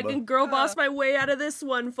 Let's see if I can girl boss my way out of this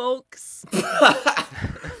one, folks. We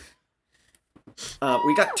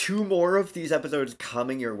got 2 more of these episodes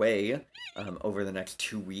coming your way over the next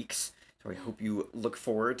 2 weeks. So I hope you look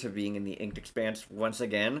forward to being in the Inked Expanse once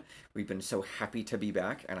again. We've been so happy to be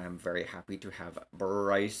back, and I'm very happy to have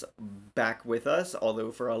Bryce back with us,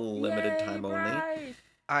 although for a limited Yay, time only. Bryce.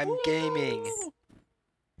 I'm gaming. Woo!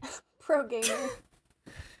 Pro gamer.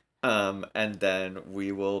 And then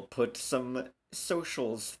we will put some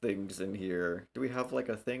socials things in here. Do we have like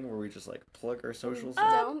a thing where we just like plug our socials? in?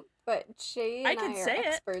 Don't, but Jay and I can are say it.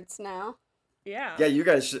 experts now. Yeah. Yeah, you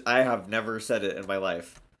guys should. I have never said it in my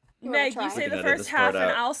life. You wanna Meg, try? you say We can the edit first this part half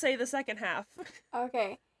and out. I'll say the second half.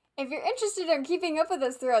 Okay. If you're interested in keeping up with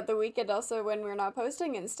us throughout the week and also when we're not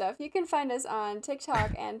posting and stuff, you can find us on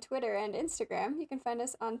TikTok and Twitter and Instagram. You can find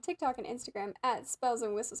us on TikTok and Instagram at Spells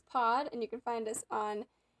and Whistles Pod, and you can find us on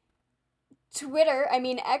Twitter,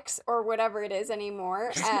 X or whatever it is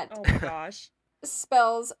anymore, at Oh my gosh.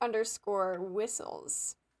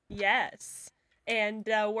 spells_whistles. Yes. And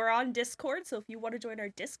we're on Discord, so if you want to join our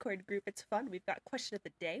Discord group, it's fun. We've got question of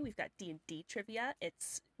the day, we've got D&D trivia.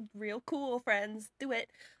 It's real cool, friends. Do it.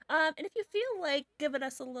 And if you feel like giving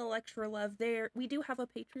us a little extra love there, we do have a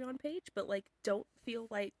Patreon page, but like don't feel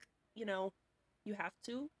like, you have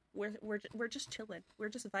to. We're just chilling. We're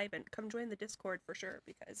just vibing. Come join the Discord for sure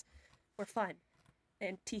because we're fun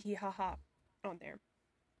and tee hee ha ha on there.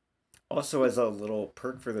 Also, as a little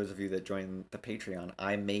perk for those of you that join the Patreon,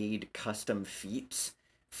 I made custom feats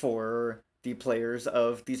for the players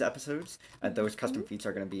of these episodes, and those custom feats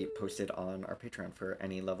are going to be posted on our Patreon for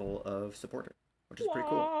any level of supporter, which is pretty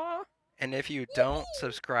cool. Aw. And if you don't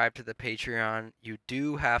subscribe to the Patreon, you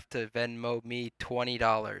do have to Venmo me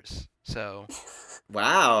 $20. So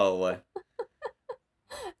Wow!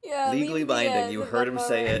 Yeah, Legally leave the, binding. You the heard him Venmo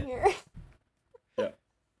say right it. here.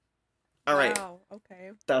 All right, Wow,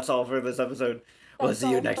 okay. that's all for this episode. We'll That's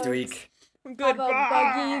see you all, next folks. week. Have a buggy-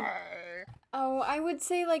 Goodbye. Oh, I would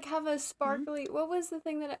say like have a sparkly. What was the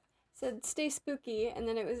thing that it said? Stay spooky, and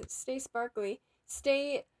then it was stay sparkly.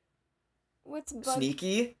 Stay. What's bug?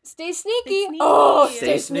 Sneaky? Stay sneaky. sneaky. Oh, Stay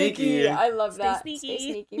stay sneaky. sneaky. I love Stay that. sneaky.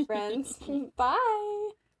 Stay sneaky, friends. Bye.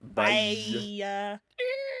 Bye. Bye.